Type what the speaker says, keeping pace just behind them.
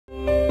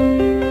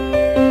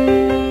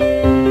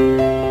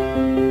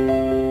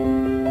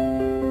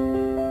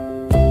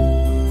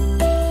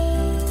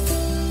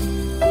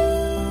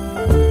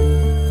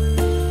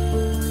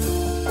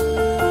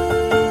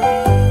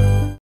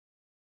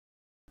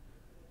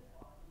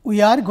we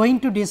are going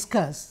to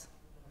discuss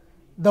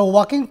the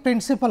working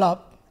principle of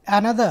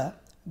another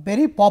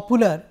very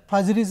popular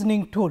fuzzy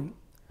reasoning tool,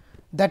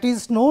 that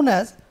is known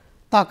as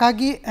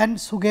Takagi and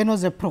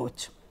Sugeno's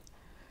approach.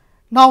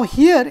 Now,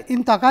 here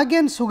in Takagi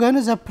and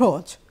Sugeno's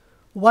approach,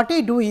 what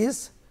I do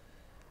is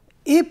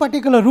a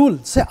particular rule,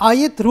 say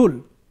ith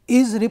rule,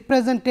 is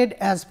represented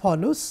as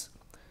follows.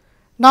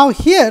 Now,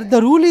 here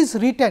the rule is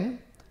written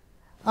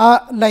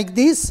like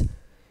this: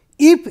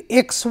 if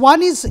x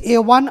 1 is a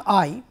 1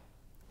 I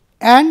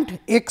and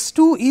x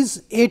 2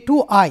 is a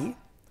 2 I,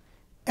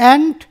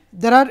 and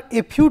there are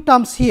a few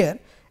terms here,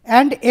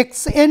 and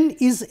x n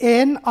is a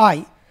n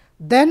I,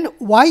 then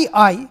y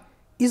I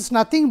is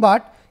nothing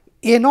but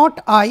a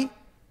naught I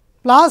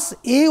plus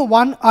a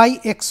 1 I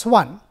x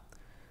 1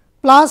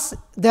 plus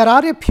there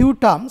are a few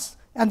terms,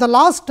 and the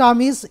last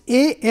term is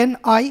a n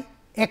I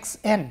x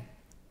n.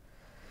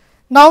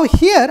 Now,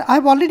 here I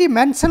have already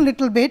mentioned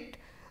little bit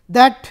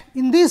that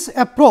in this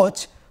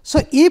approach, so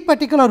a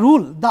particular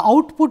rule, the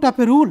output of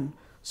a rule,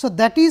 so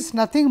that is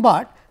nothing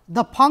but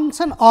the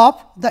function of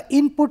the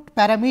input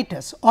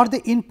parameters or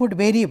the input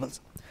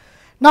variables.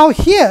 Now,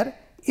 here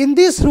in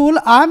this rule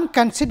I am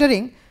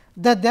considering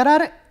that there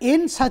are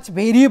n such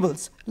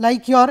variables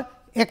like your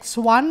x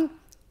 1,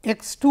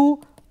 x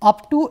 2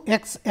 up to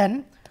x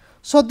n.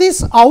 So,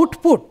 this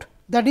output,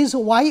 that is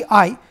y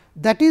I,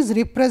 that is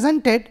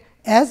represented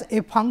as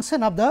a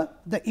function of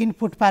the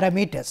input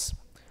parameters.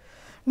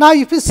 Now,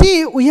 if you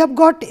see, we have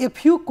got a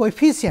few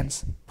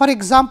coefficients, for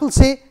example,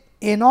 say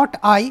a naught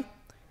I,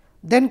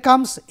 then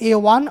comes a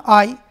 1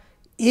 I,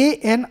 a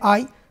n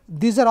I,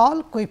 these are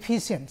all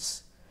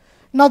coefficients.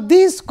 Now,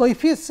 these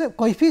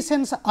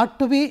coefficients are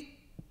to be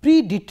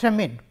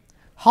predetermined.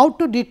 How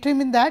to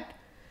determine that?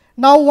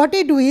 Now, what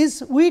we do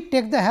is, we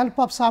take the help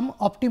of some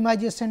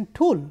optimization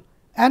tool,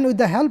 and with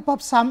the help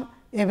of some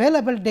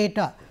available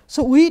data.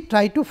 So, we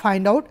try to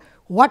find out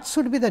what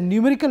should be the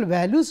numerical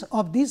values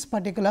of these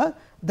particular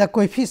the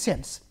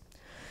coefficients.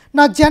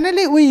 Now,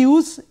 generally we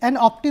use an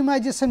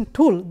optimization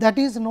tool, that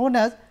is known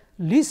as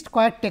least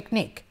square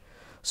technique.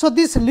 So,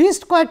 this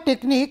least square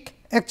technique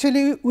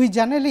actually we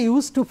generally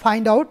use to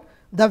find out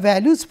the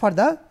values for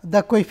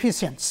the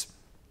coefficients.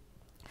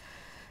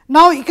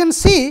 Now, you can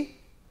see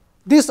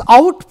this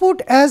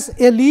output as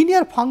a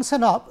linear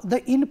function of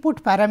the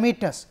input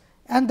parameters,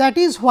 and that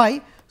is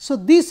why. So,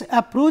 this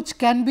approach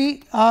can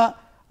be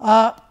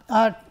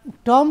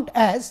termed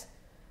as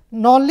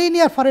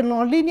nonlinear. For a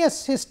nonlinear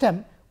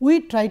system,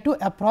 we try to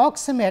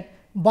approximate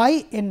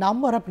by a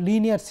number of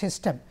linear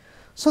system.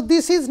 So,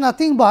 this is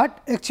nothing but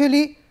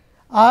actually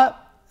the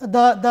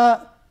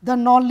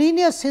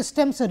nonlinear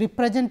systems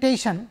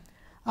representation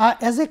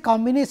as a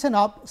combination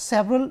of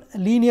several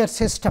linear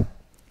system.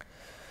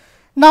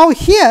 Now,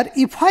 here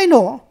if I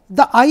know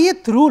the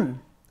ith rule,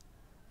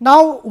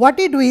 now what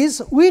we do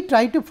is, we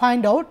try to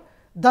find out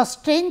the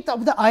strength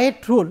of the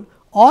ith rule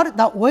or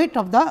the weight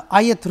of the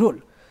ith rule.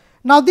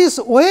 Now, this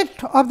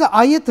weight of the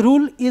ith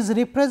rule is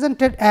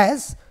represented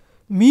as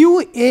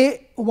mu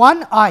a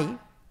 1 I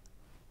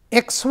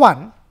x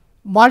 1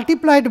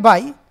 multiplied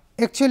by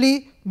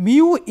actually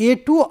mu a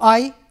 2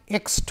 I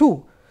x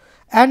 2,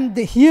 and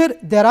here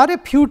there are a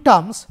few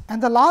terms,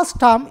 and the last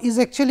term is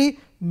actually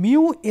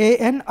mu a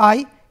n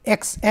I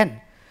x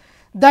n.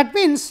 That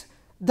means,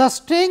 the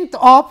strength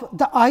of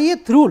the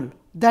ith rule,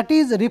 that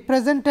is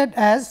represented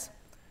as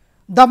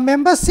the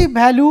membership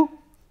value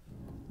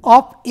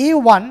of a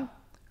 1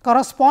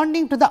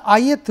 corresponding to the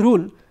ith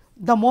rule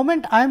the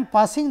moment I am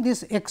passing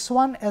this x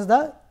 1 as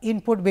the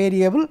input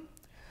variable,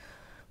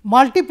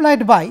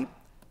 multiplied by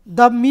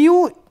the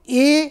mu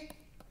a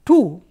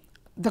 2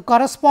 the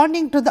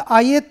corresponding to the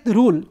ith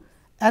rule,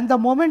 and the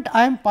moment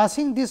I am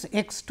passing this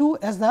x 2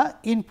 as the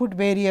input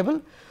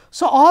variable.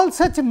 So, all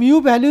such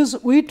mu values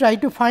we try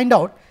to find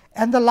out,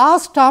 and the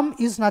last term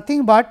is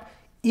nothing but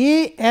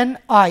a n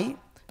I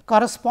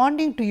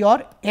corresponding to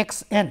your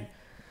x n.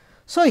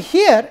 So,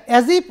 here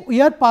as if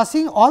we are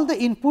passing all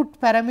the input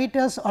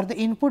parameters or the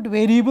input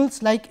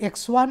variables like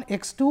x 1,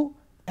 x 2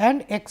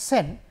 and x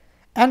n,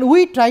 and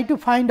we try to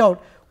find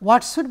out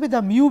what should be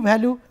the mu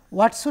value,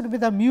 what should be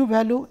the mu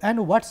value,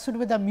 and what should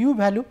be the mu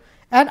value,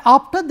 and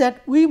after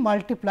that we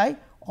multiply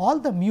all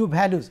the mu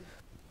values,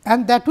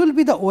 and that will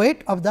be the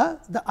weight of the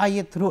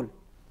ith rule.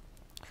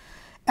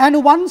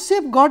 And once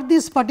you have got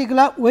this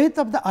particular weight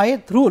of the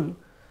ith rule,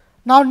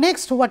 now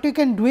next what you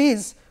can do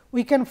is,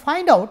 we can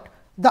find out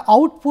the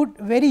output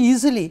very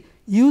easily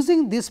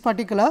using this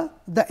particular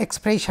the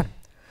expression.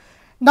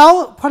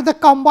 Now, for the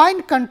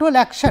combined control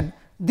action,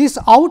 this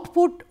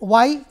output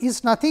y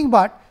is nothing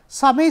but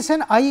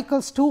summation I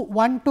equals to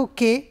 1 to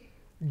k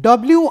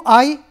w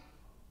I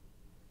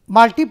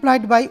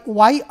multiplied by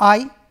y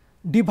I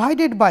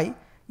divided by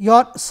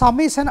your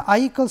summation I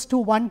equals to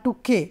 1 to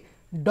k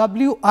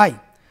w I.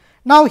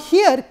 Now,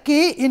 here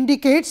k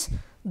indicates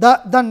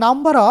the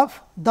number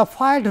of the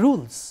fired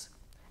rules,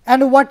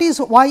 and what is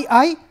y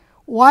I?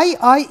 Y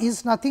I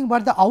is nothing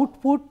but the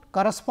output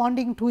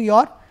corresponding to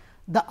your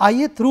the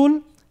ith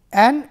rule,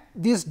 and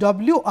this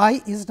w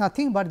I is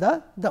nothing but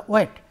the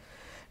weight.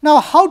 Now,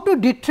 how to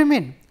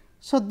determine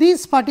So,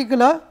 this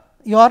particular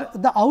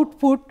the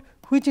output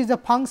which is a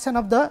function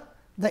of the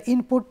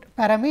input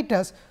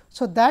parameters.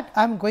 So, that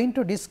I am going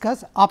to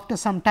discuss after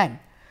some time.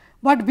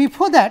 But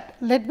before that,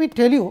 let me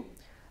tell you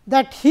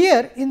that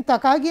here in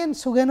Takagi and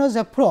Sugeno's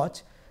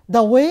approach,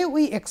 the way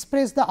we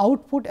express the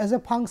output as a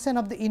function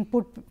of the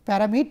input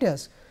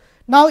parameters.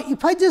 Now,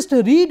 if I just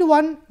read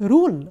one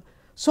rule,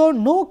 so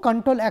no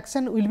control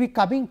action will be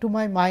coming to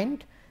my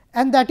mind,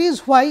 and that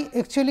is why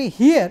actually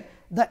here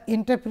the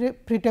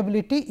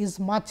interpretability is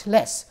much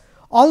less,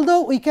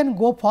 although we can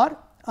go for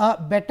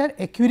a better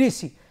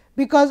accuracy,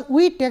 because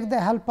we take the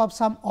help of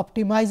some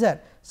optimizer,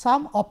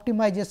 some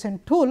optimization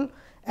tool,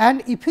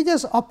 and if you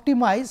just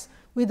optimize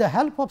with the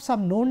help of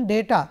some known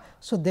data.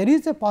 So, there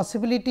is a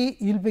possibility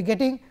you will be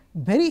getting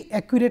very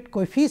accurate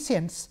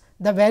coefficients,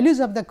 the values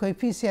of the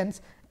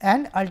coefficients,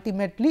 and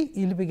ultimately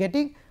you will be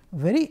getting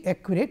very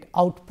accurate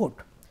output.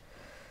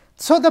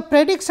 So, the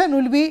prediction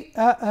will be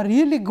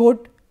really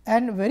good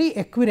and very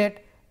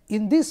accurate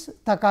in this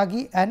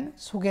Takagi and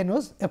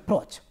Sugeno's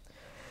approach.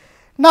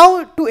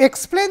 Now, to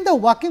explain the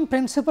working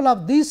principle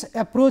of this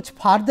approach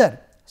further,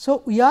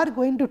 so we are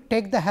going to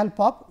take the help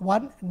of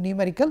one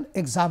numerical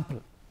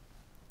example.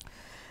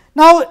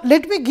 Now,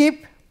 let me give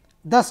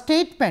the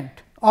statement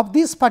of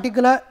this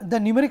particular the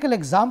numerical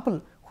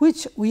example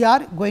which we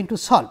are going to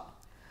solve.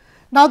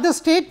 Now, the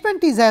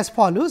statement is as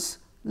follows,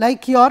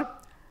 like your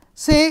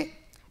say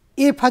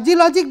a fuzzy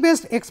logic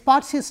based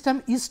expert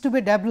system is to be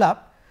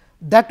developed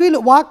that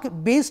will work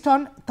based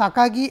on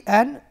Takagi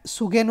and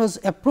Sugeno's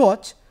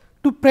approach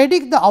to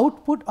predict the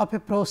output of a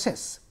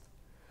process.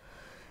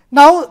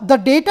 Now, the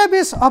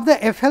database of the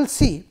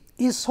FLC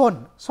is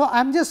shown. So,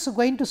 I am just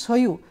going to show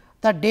you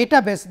the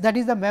database, that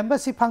is the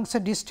membership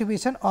function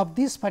distribution of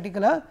this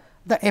particular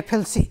the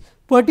FLC,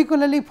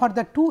 particularly for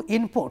the two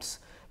inputs,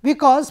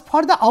 because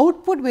for the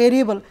output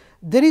variable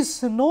there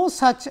is no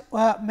such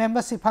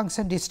membership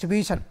function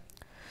distribution.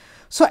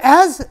 So,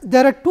 as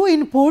there are two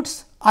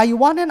inputs I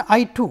 1 and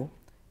I 2,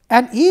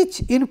 and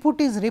each input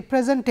is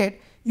represented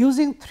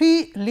using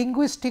three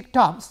linguistic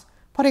terms,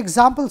 for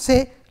example,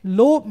 say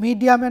low,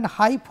 medium and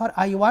high for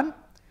I 1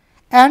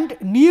 and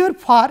near,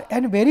 far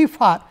and very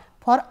far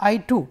for I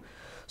 2.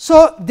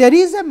 So, there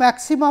is a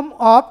maximum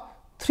of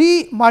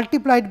 3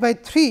 multiplied by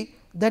 3,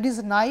 that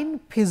is 9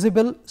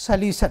 feasible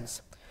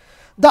solutions.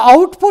 The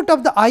output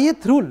of the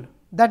ith rule,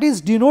 that is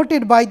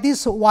denoted by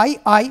this y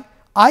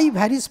I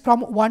varies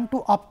from 1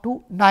 to up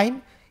to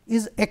 9,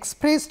 is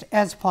expressed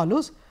as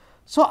follows.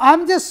 So, I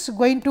am just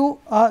going to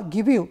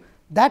give you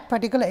that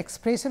particular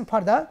expression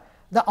for the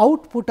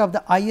output of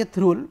the ith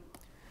rule.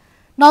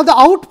 Now, the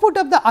output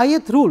of the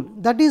ith rule,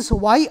 that is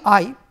y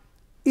I,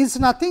 is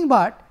nothing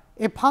but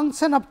a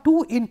function of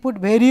two input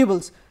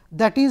variables,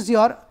 that is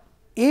your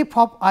f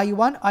of I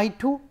 1 I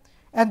 2,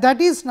 and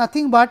that is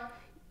nothing but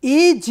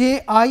a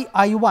j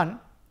I 1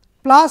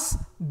 plus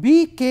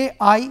b k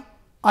I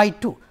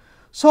 2.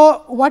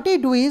 So, what we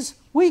do is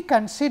we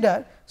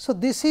consider, so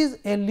this is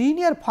a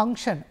linear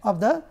function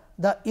of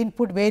the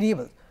input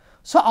variable.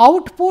 So,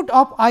 output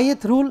of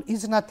ith rule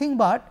is nothing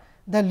but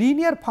the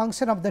linear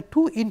function of the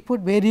two input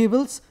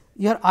variables,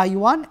 your I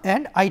 1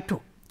 and I 2,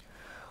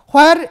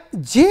 where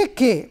j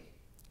k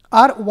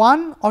are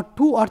 1 or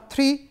 2 or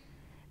 3.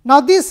 Now,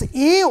 this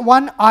a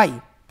 1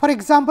 I, for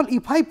example,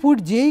 if I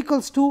put j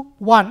equals to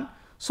 1,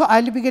 so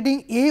I will be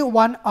getting a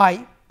 1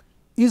 I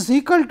is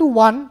equal to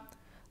 1,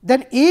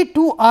 then a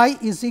 2 I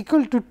is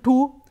equal to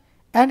 2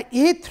 and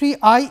a 3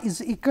 I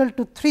is equal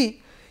to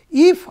 3,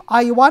 if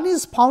I 1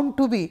 is found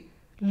to be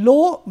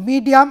low,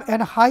 medium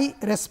and high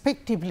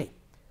respectively.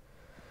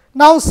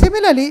 Now,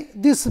 similarly,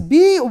 this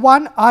b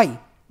 1 I,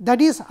 that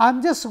is I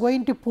am just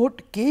going to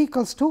put k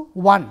equals to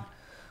 1.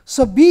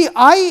 So, b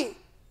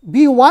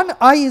 1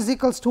 I is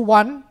equals to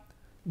 1,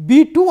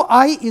 b 2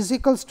 I is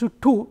equals to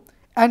 2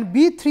 and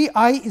b 3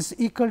 I is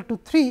equal to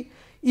 3,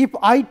 if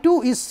I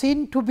 2 is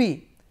seen to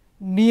be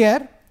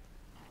near,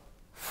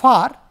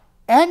 far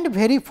and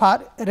very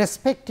far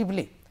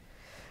respectively.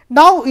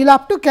 Now, we will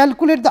have to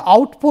calculate the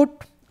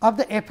output of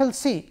the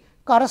FLC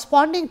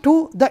corresponding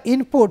to the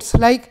inputs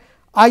like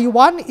I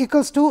 1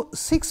 equals to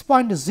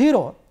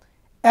 6.0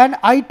 and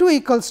I 2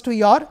 equals to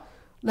your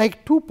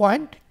like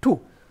 2.2.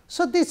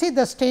 So, this is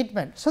the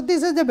statement. So,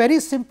 this is a very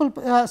simple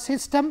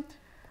system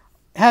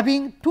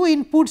having two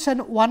inputs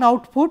and one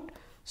output.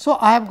 So,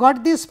 I have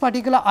got this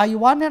particular I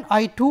 1 and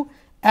I 2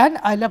 and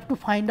I will have to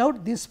find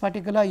out this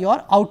particular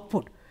your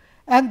output,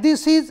 and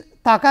this is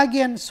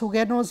Takagi and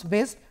Sugeno's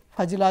based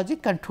fuzzy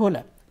logic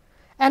controller.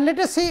 And let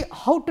us see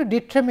how to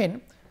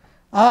determine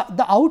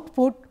the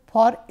output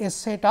for a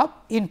set of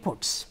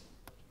inputs.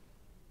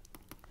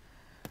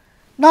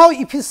 Now,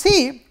 if you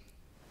see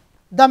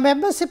the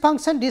membership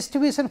function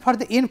distribution for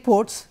the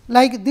inputs,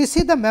 like this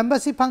is the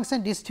membership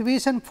function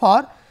distribution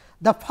for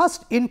the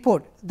first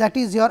input, that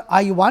is your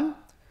I 1.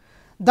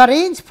 The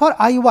range for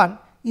I 1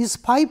 is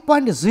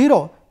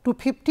 5.0 to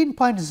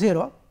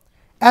 15.0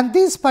 and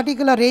this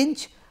particular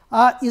range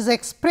is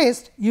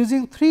expressed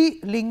using three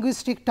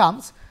linguistic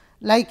terms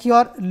like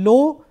your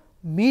low,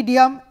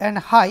 medium and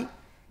high.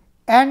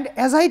 And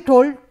as I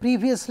told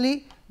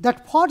previously,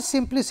 that for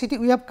simplicity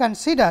we have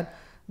considered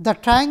the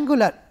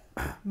triangular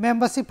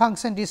membership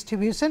function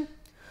distribution.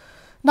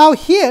 Now,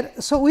 here,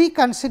 so we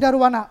consider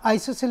one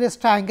isosceles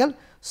triangle.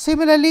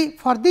 Similarly,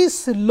 for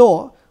this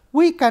low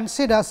we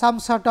consider some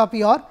sort of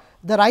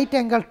the right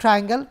angle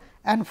triangle,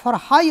 and for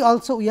high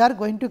also we are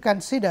going to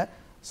consider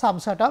some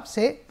sort of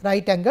say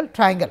right angle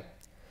triangle.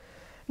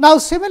 Now,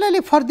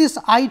 similarly for this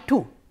I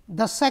 2,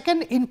 the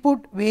second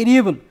input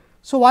variable.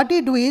 So, what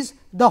we do is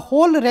the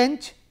whole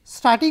range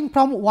starting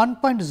from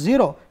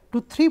 1.0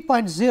 to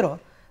 3.0,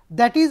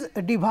 that is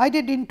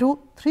divided into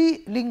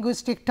 3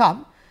 linguistic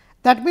terms.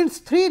 That means,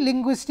 3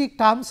 linguistic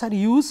terms are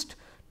used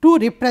to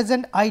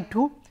represent I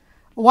 2.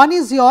 One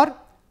is your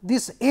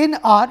this N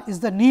r is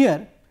the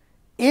near,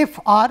 F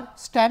r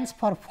stands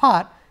for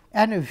far,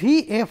 and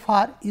V F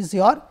r is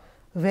your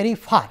very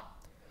far.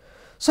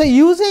 So,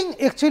 using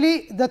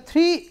actually the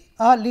 3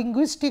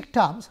 linguistic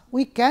terms,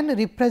 we can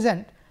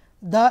represent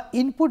the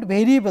input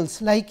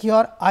variables like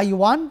your I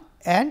 1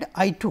 and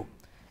I 2.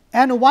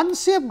 And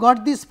once you have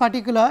got this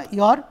particular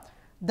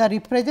the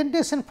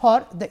representation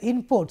for the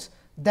inputs,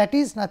 that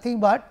is nothing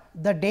but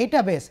the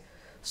database.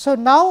 So,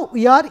 now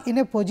we are in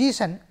a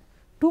position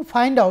to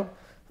find out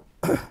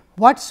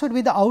what should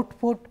be the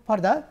output for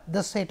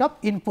the set of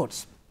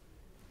inputs.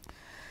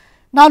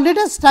 Now, let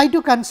us try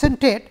to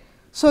concentrate.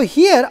 So,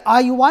 here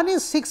I 1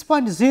 is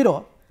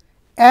 6.0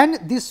 and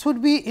this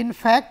should be in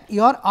fact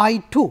your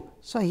I 2.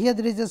 So, here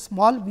there is a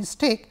small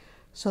mistake.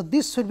 So,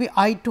 this should be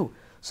I 2.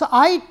 So,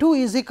 I 2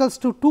 is equals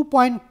to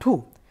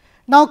 2.2.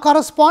 Now,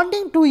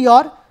 corresponding to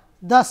your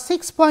the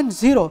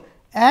 6.0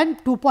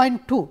 and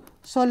 2.2.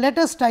 So, let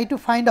us try to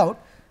find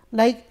out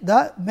like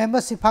the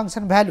membership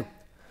function value.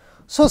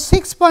 So,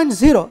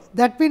 6.0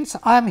 that means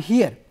I am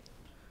here.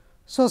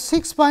 So,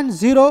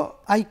 6.0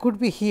 I could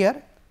be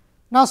here.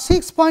 Now,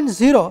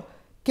 6.0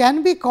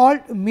 can be called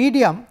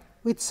medium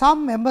with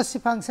some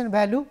membership function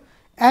value,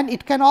 and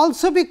it can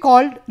also be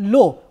called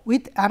low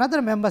with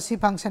another membership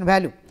function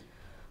value.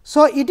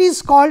 So, it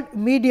is called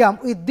medium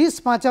with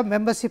this much of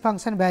membership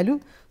function value,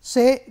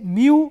 say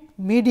mu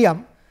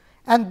medium,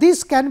 and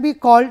this can be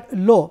called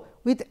low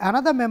with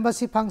another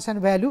membership function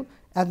value,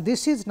 and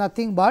this is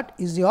nothing but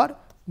is your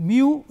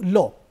mu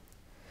low.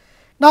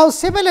 Now,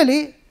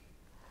 similarly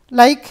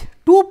like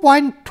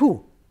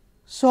 2.2.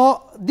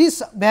 So,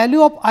 this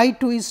value of I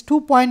 2 is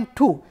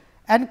 2.2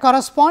 and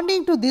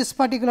corresponding to this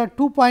particular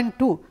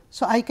 2.2.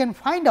 So, I can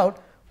find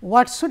out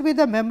what should be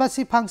the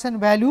membership function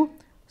value.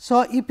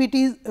 So, if it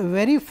is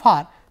very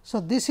far, so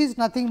this is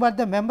nothing but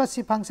the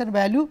membership function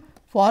value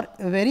for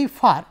very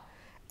far,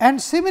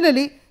 and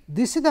similarly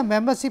this is the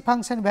membership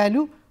function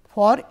value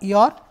for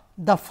your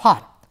the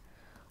far.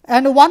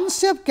 And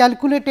once you have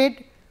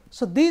calculated,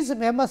 so this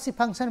membership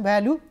function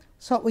value,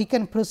 so we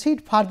can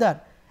proceed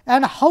further,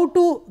 and how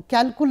to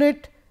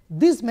calculate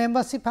this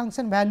membership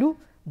function value,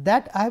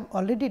 that I have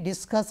already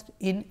discussed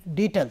in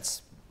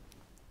details.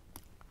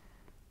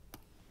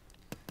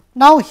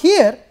 Now,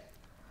 here,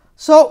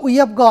 so we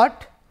have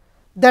got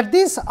that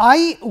this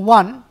I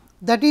 1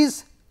 that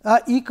is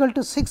equal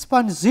to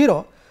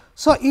 6.0.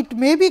 So, it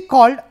may be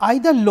called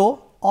either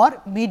low or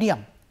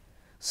medium.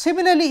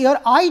 Similarly, your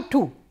I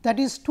 2 that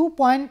is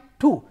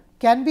 2.2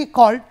 can be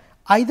called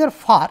either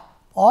far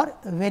or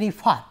very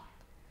far.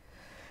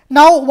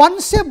 Now,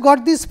 once you have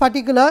got this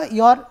particular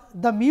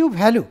the mu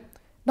value,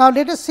 now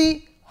let us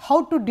see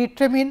how to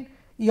determine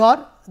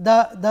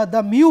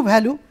the mu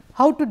value,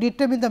 how to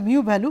determine the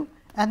mu value,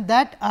 and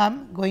that I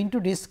am going to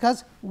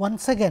discuss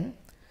once again.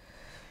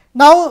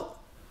 Now,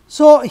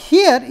 so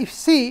here if you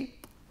see,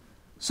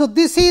 so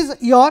this is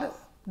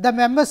the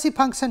membership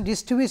function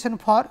distribution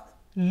for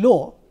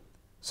low.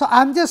 So,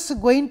 I am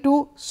just going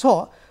to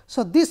show.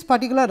 So, this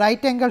particular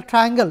right angle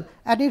triangle,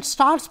 and it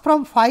starts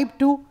from 5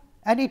 2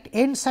 and it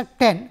ends at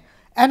 10,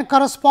 and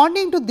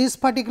corresponding to this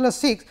particular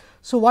 6.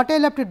 So, what I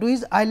will have to do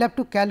is I will have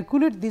to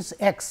calculate this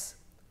x.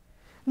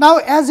 Now,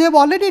 as we have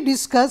already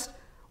discussed,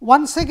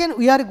 once again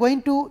we are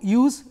going to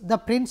use the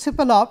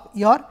principle of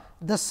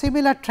the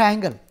similar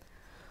triangle.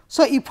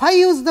 So, if I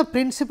use the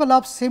principle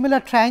of similar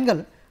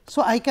triangle,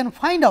 so I can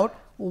find out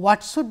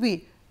what should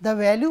be the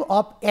value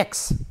of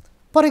x.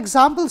 For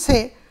example,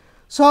 say,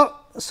 so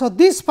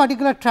this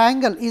particular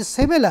triangle is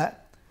similar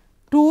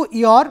to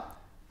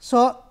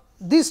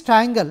this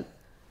triangle,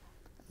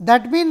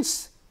 that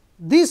means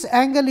this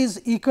angle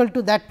is equal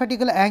to that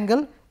particular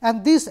angle,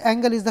 and this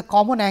angle is the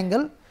common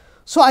angle.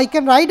 So, I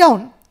can write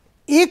down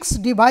x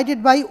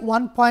divided by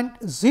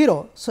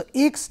 1.0. So,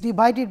 x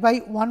divided by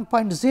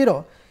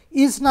 1.0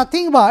 is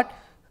nothing but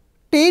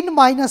 10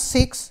 minus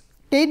 6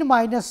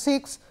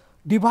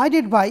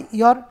 divided by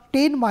your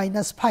 10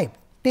 minus 5,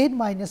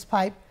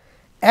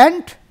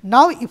 and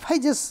now if I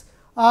just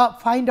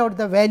find out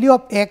the value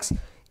of x,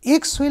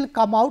 x will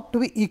come out to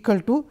be equal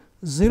to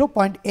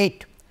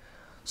 0.8.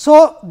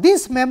 So,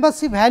 this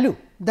membership value,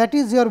 that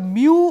is your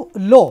mu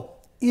low,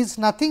 is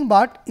nothing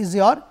but is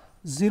your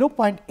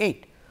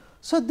 0.8.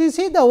 So, this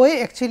is the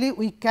way actually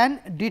we can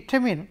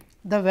determine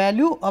the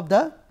value of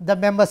the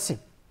membership.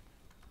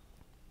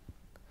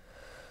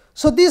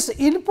 So, this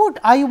input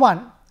I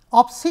 1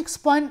 of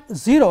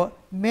 6.0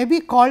 may be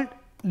called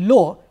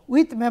low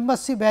with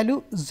membership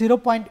value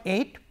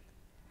 0.8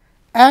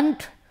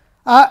 and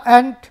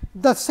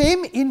the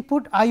same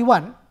input I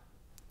 1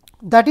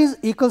 that is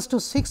equals to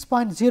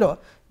 6.0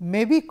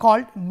 may be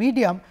called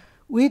medium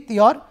with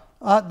your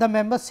the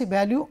membership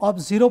value of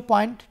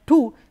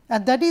 0.2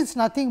 and that is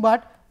nothing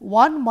but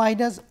 1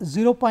 minus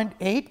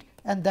 0.8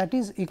 and that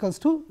is equals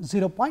to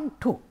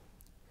 0.2.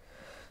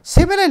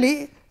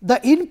 Similarly,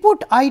 the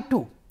input I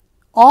 2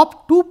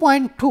 of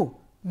 2.2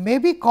 may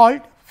be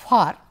called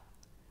far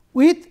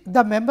with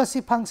the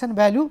membership function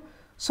value.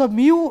 So,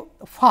 mu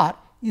far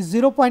is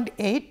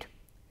 0.8.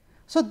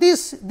 So,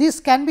 this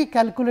can be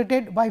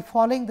calculated by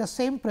following the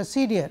same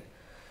procedure.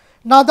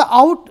 Now,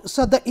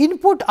 the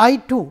input I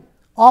 2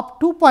 of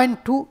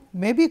 2.2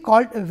 may be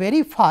called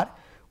very far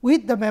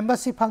with the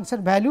membership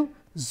function value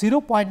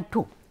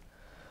 0.2.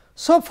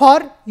 So,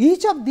 for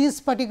each of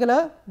these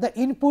particular the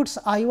inputs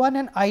I 1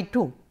 and I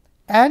 2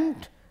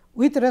 and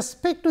with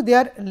respect to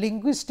their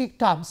linguistic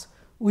terms,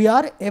 we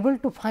are able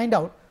to find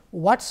out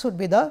what should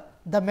be the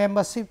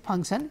membership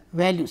function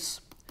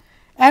values.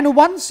 And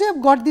once you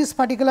have got these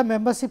particular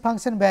membership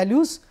function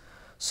values,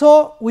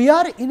 so we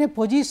are in a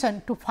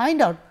position to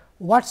find out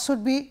what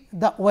should be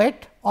the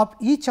weight of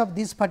each of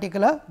these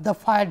particular the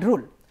fired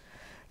rule.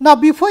 Now,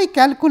 before I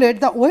calculate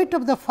the weight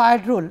of the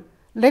fired rule,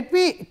 let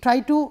me try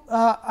to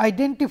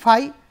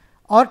identify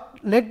or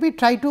let me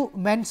try to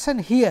mention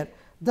here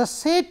the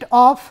set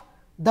of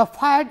the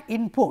fired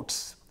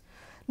inputs.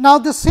 Now,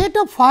 the set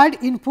of fired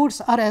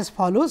inputs are as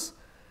follows.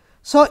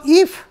 So,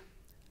 if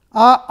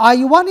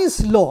I 1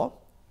 is low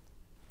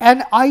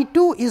and I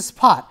 2 is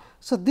far.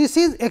 So, this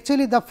is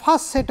actually the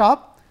first set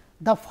of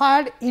the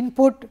fired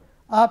input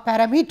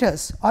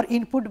parameters or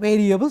input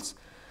variables.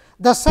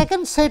 The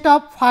second set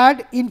of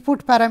fired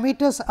input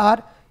parameters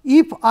are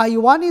if I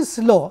 1 is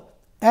low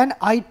and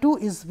I 2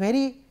 is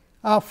very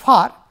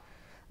far.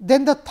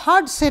 Then the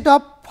third set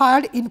of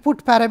fired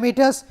input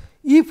parameters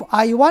if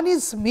I 1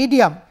 is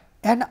medium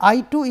and I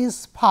 2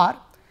 is far,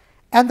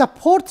 and the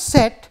fourth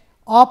set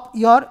of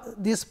your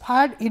this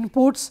fired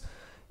inputs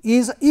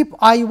is if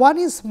I 1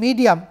 is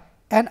medium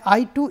and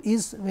I 2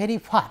 is very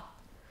far.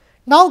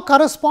 Now,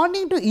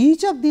 corresponding to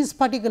each of these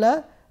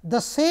particular the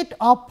set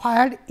of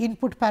fired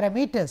input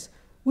parameters,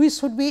 we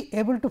should be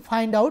able to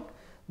find out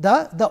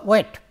the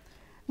weight.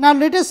 Now,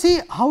 let us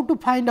see how to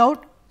find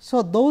out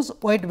so those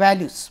weight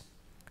values.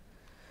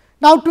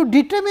 Now, to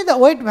determine the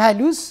weight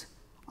values,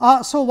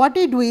 so what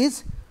we do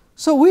is,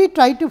 so we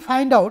try to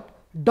find out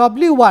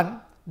W 1,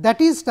 that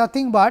is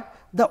nothing but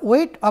the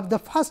weight of the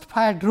first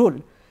fired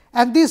rule,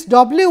 and this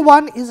W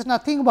 1 is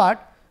nothing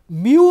but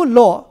mu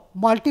low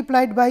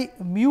multiplied by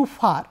mu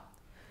far.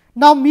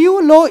 Now, mu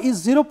low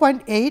is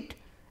 0.8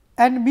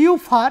 and mu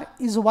far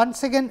is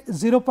once again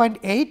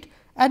 0.8,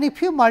 and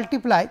if you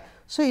multiply,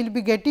 so you will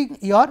be getting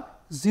your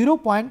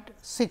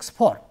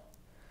 0.64.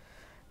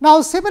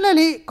 Now,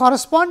 similarly,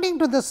 corresponding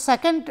to the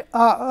second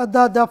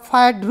the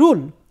fired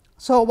rule.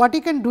 So, what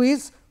you can do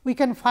is we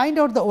can find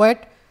out the weight,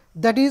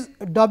 that is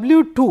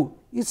W 2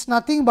 is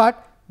nothing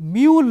but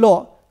mu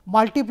low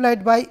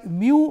multiplied by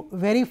mu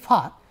very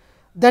far,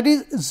 that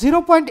is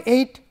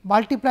 0.8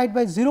 multiplied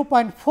by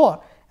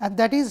 0.4 and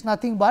that is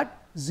nothing but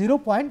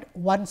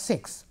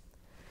 0.16.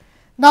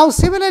 Now,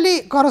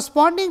 similarly,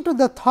 corresponding to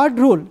the third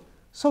rule,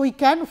 so we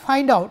can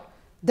find out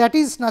that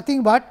is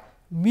nothing but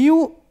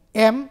mu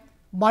m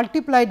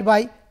multiplied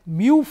by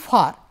mu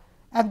far,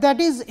 and that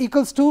is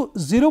equals to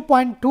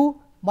 0.2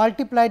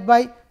 multiplied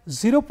by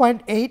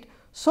 0.8.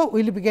 So,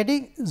 we will be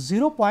getting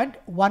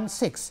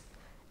 0.16,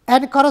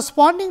 and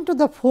corresponding to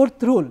the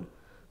fourth rule.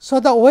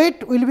 So, the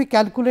weight will be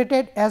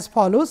calculated as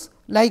follows,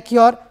 like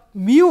your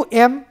mu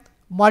m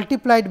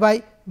multiplied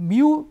by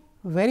mu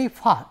very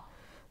far,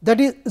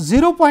 that is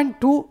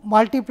 0.2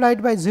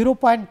 multiplied by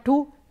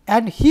 0.2,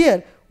 and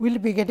here we will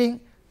be getting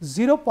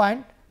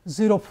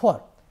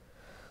 0.04.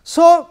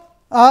 So,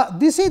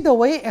 this is the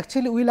way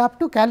actually we will have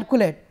to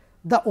calculate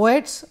the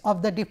weights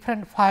of the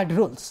different fired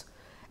rules.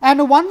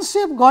 And once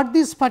you have got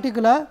this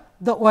particular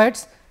the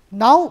weights,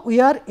 now we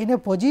are in a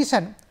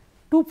position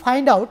to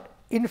find out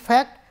in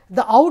fact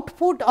the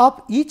output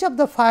of each of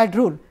the fired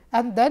rule,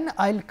 and then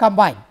I will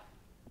combine.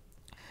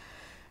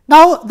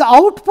 Now, the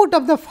output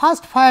of the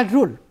first fired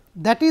rule,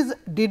 that is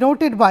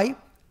denoted by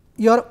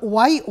your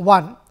y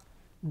 1,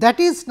 that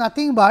is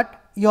nothing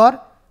but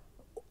your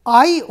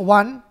I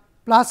 1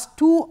 plus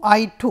 2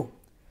 I 2.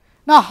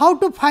 Now, how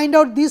to find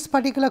out this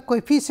particular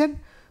coefficient?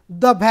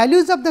 The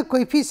values of the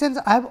coefficients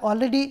I have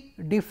already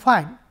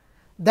defined,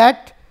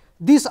 that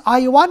this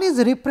I 1 is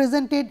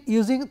represented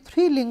using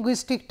 3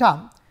 linguistic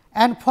terms,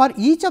 and for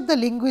each of the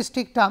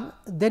linguistic term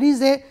there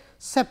is a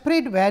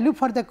separate value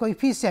for the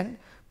coefficient.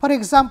 For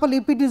example,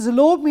 if it is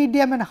low,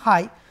 medium and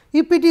high,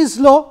 if it is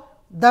low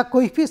the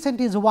coefficient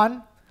is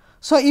 1.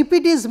 So, if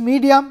it is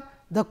medium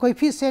the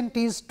coefficient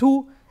is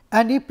 2,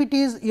 and if it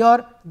is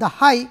your the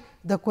high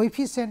the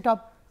coefficient of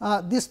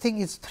this thing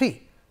is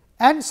 3,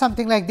 and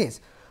something like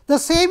this. The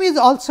same is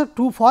also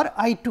true for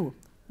I 2,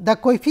 the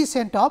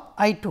coefficient of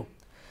I 2.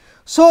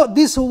 So,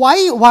 this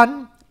y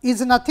 1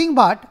 is nothing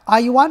but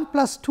I 1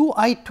 plus 2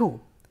 I 2,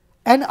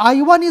 and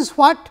I 1 is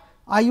what?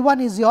 I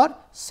 1 is your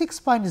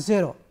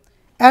 6.0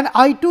 and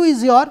I 2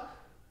 is your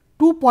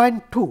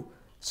 2.2.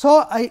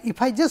 So,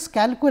 if I just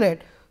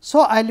calculate,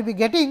 so I will be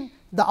getting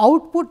the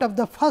output of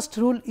the first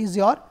rule is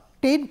your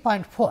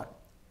 10.4.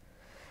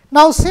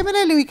 Now,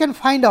 similarly we can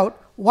find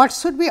out what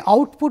should be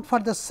output for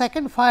the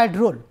second fired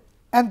rule,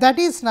 and that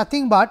is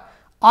nothing but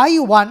I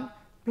 1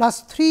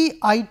 plus 3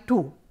 I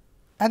 2,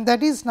 and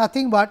that is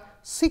nothing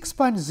but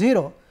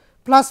 6.0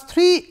 plus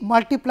 3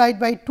 multiplied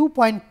by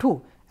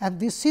 2.2, and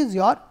this is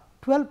your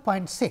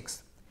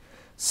 12.6.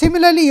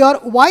 Similarly, your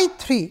y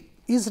 3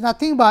 is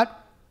nothing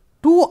but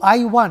 2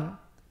 I 1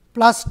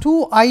 plus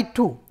 2 I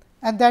 2,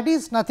 and that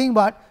is nothing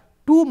but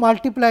 2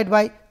 multiplied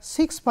by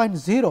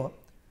 6.0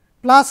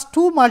 plus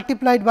 2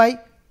 multiplied by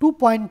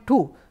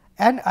 2.2,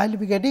 and I will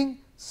be getting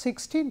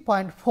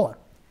 16.4.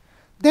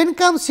 Then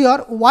comes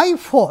your y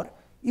 4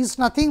 is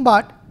nothing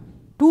but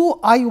 2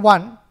 I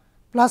 1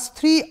 plus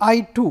 3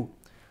 I 2,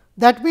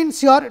 that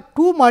means your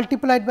 2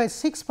 multiplied by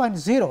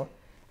 6.0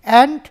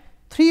 and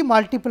 3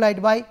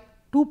 multiplied by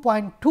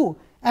 2.2,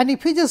 and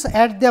if you just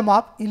add them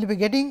up, you will be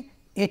getting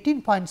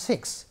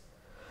 18.6.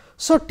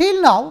 So,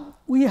 till now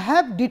we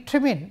have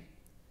determined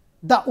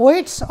the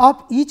weights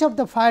of each of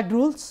the fired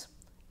rules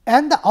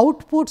and the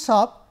outputs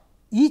of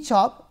each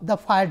of the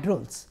fired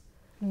rules.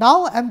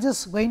 Now, I am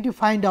just going to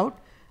find out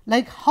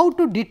like how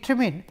to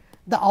determine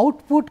the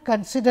output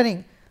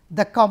considering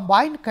the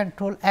combined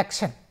control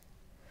action.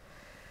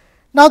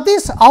 Now,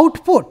 this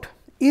output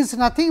is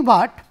nothing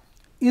but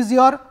is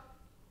your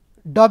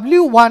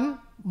W 1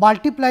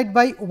 multiplied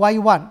by y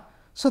 1.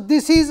 So,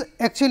 this is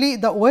actually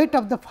the weight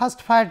of the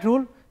first fired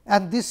rule,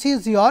 and this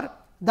is your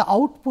the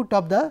output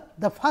of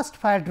the first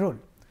fired rule,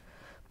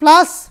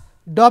 plus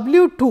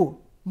W 2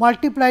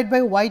 multiplied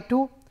by y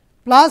 2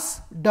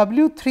 plus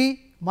W 3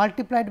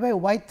 multiplied by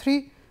y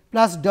 3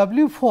 plus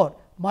W 4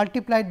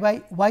 multiplied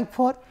by y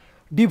 4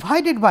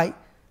 divided by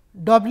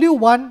W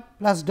 1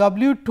 plus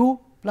W 2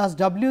 plus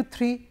W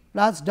 3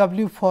 plus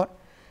W 4.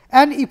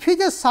 And if you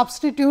just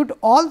substitute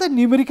all the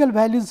numerical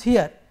values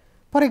here,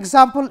 for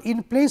example,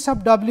 in place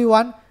of W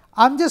 1,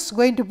 I am just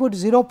going to put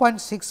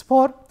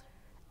 0.64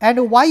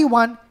 and y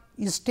 1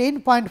 is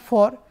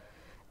 10.4,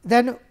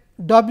 then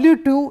W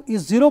 2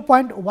 is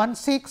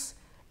 0.16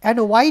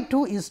 and y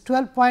 2 is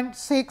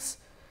 12.6,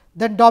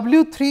 then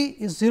W 3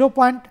 is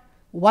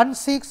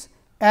 0.16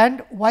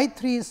 and y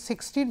 3 is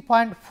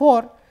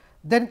 16.4,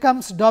 then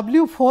comes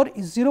W 4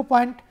 is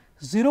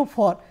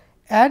 0.04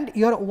 and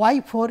your y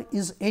 4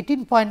 is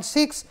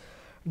 18.6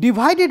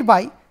 divided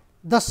by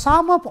the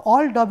sum of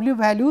all W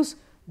values,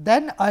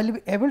 then I will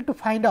be able to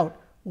find out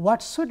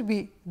what should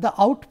be the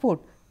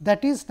output,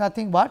 that is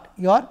nothing but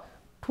your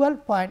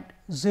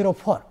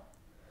 12.04.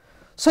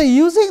 So,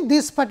 using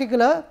this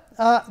particular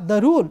the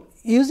rule,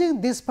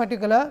 using this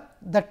particular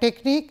the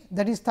technique,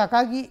 that is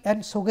Takagi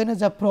and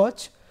Sugeno's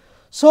approach.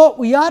 So,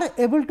 we are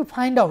able to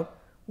find out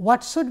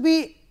what should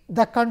be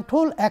the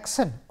control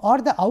action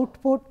or the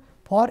output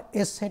for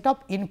a set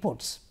of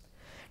inputs.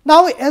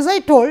 Now, as I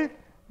told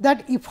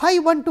that if I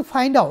want to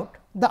find out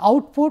the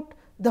output,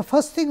 the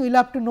first thing we will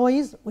have to know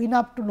is we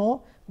have to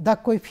know the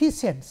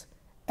coefficients,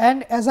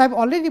 and as I have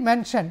already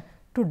mentioned,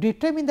 to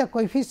determine the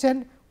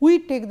coefficient we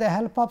take the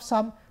help of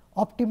some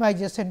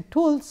optimization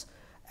tools,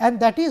 and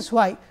that is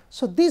why.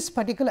 So, this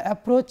particular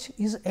approach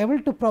is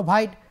able to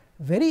provide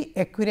very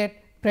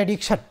accurate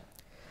prediction.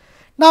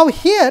 Now,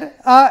 here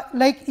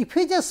like if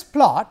we just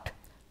plot,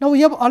 now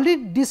we have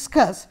already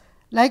discussed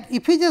like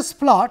if we just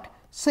plot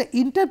say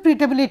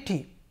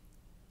interpretability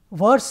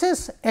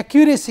versus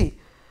accuracy.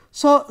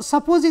 So,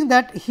 supposing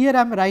that here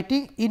I am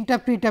writing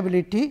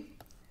interpretability,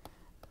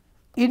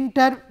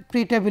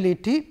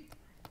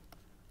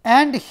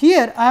 and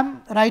here I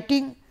am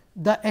writing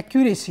the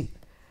accuracy.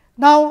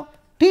 Now,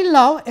 till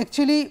now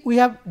actually we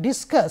have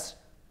discussed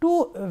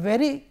two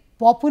very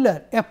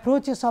popular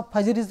approaches of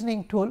fuzzy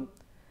reasoning tool,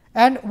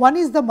 and one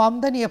is the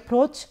Mamdani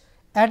approach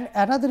and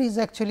another is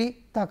actually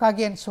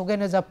Takagi and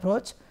Sugeno's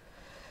approach.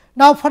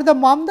 Now, for the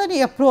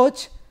Mamdani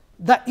approach,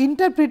 the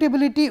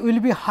interpretability will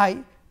be high,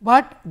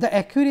 but the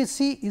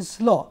accuracy is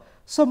low.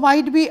 So,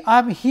 might be I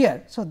am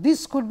here. So,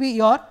 this could be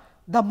your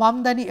the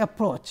Mamdani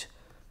approach.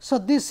 So,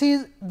 this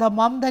is the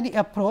Mamdani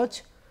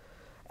approach,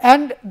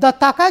 and the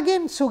Takagi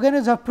and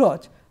Sugeno's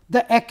approach,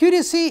 the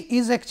accuracy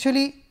is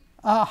actually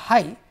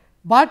high,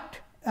 but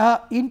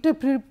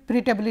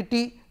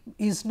interpretability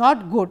is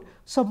not good.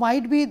 So,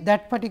 might be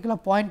that particular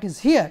point is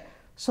here.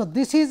 So,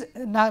 this is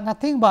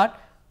nothing but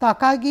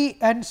Takagi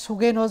and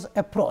Sugeno's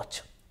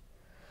approach.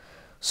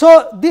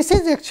 So, this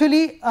is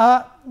actually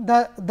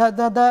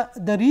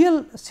the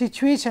real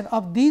situation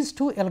of these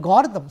two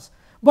algorithms,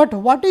 but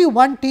what we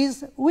want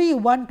is we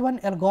want one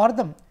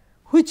algorithm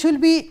which will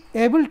be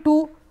able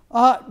to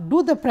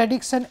do the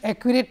prediction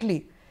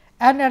accurately,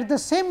 and at the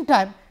same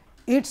time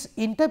its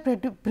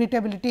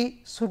interpretability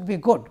should be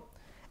good,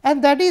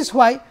 and that is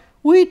why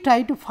we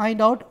try to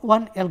find out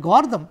one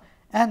algorithm,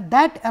 and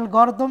that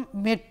algorithm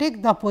may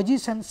take the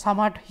position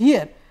somewhat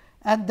here,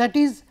 and that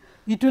is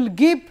it will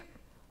give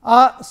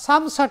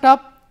some sort of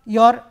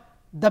your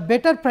the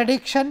better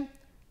prediction,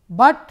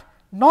 but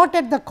not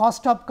at the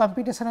cost of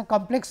computational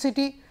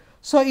complexity.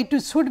 So, it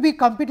should be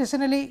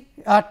computationally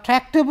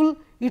tractable,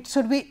 it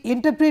should be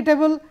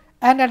interpretable,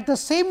 and at the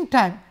same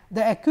time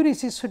the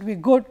accuracy should be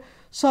good.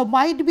 So,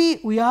 might be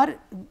we are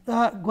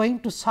going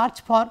to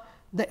search for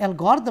the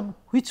algorithm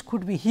which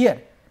could be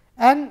here,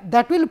 and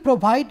that will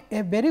provide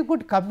a very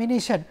good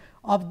combination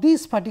of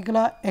this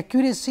particular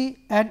accuracy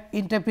and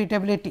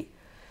interpretability.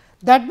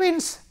 That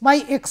means,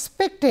 my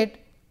expected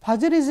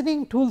fuzzy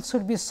reasoning tool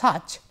should be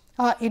such,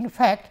 in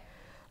fact,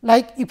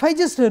 like if I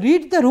just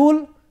read the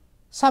rule,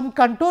 some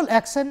control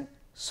action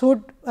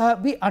should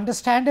be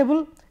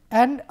understandable,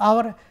 and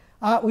our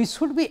we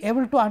should be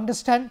able to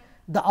understand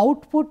the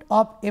output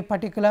of a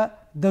particular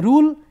the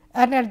rule,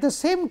 and at the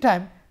same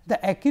time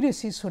the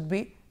accuracy should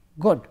be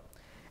good.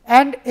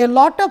 And a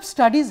lot of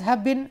studies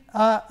have been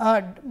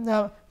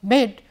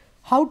made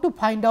how to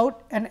find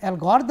out an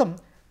algorithm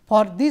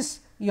for this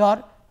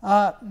your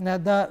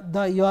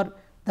the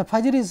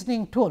fuzzy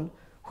reasoning tool,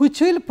 which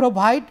will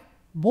provide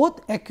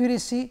both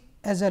accuracy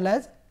as well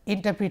as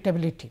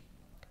interpretability.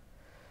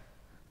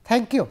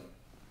 Thank you.